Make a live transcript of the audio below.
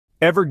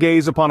Ever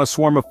gaze upon a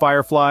swarm of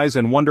fireflies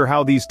and wonder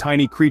how these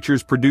tiny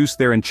creatures produce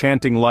their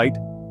enchanting light?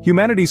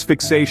 Humanity's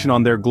fixation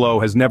on their glow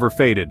has never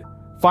faded.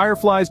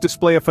 Fireflies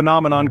display a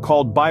phenomenon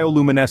called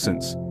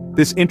bioluminescence.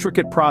 This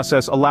intricate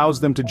process allows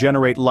them to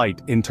generate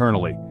light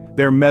internally.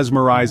 Their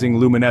mesmerizing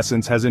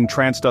luminescence has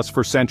entranced us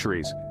for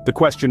centuries. The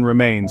question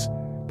remains,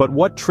 but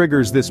what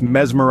triggers this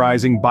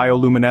mesmerizing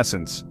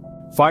bioluminescence?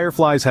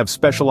 Fireflies have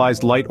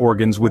specialized light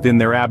organs within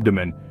their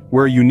abdomen,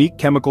 where a unique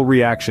chemical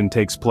reaction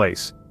takes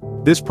place.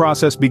 This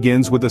process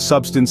begins with a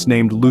substance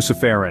named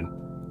luciferin.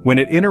 When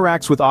it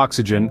interacts with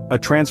oxygen, a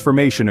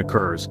transformation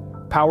occurs,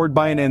 powered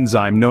by an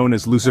enzyme known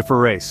as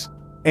luciferase.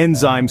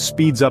 Enzyme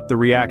speeds up the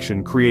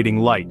reaction, creating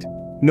light.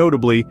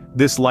 Notably,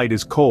 this light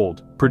is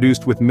cold,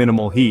 produced with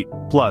minimal heat,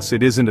 plus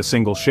it isn't a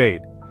single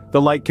shade.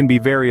 The light can be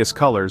various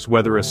colors,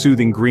 whether a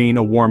soothing green,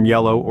 a warm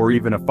yellow, or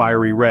even a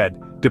fiery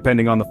red,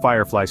 depending on the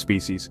firefly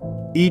species.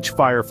 Each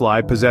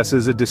firefly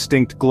possesses a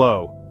distinct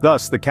glow.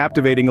 Thus, the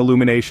captivating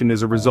illumination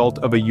is a result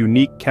of a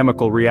unique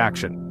chemical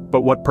reaction.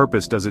 But what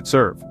purpose does it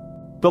serve?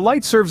 The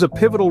light serves a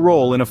pivotal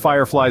role in a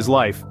firefly's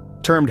life.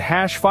 Termed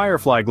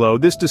 #Firefly glow,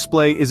 this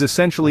display is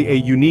essentially a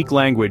unique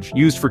language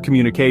used for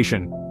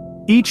communication.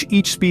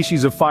 Each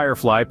species of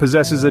firefly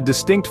possesses a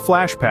distinct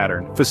flash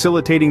pattern,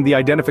 facilitating the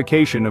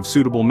identification of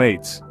suitable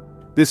mates.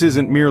 This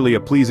isn't merely a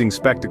pleasing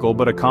spectacle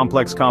but a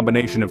complex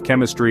combination of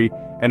chemistry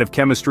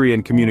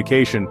and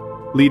communication,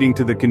 leading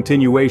to the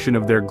continuation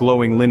of their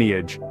glowing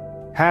lineage.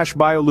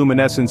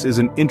 Bioluminescence is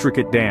an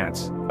intricate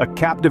dance, a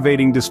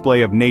captivating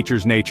display of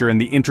nature's nature and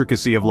the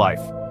intricacy of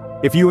life.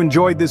 If you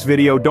enjoyed this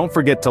video, don't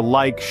forget to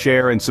like,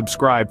 share, and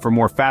subscribe for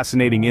more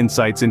fascinating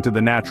insights into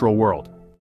the natural world.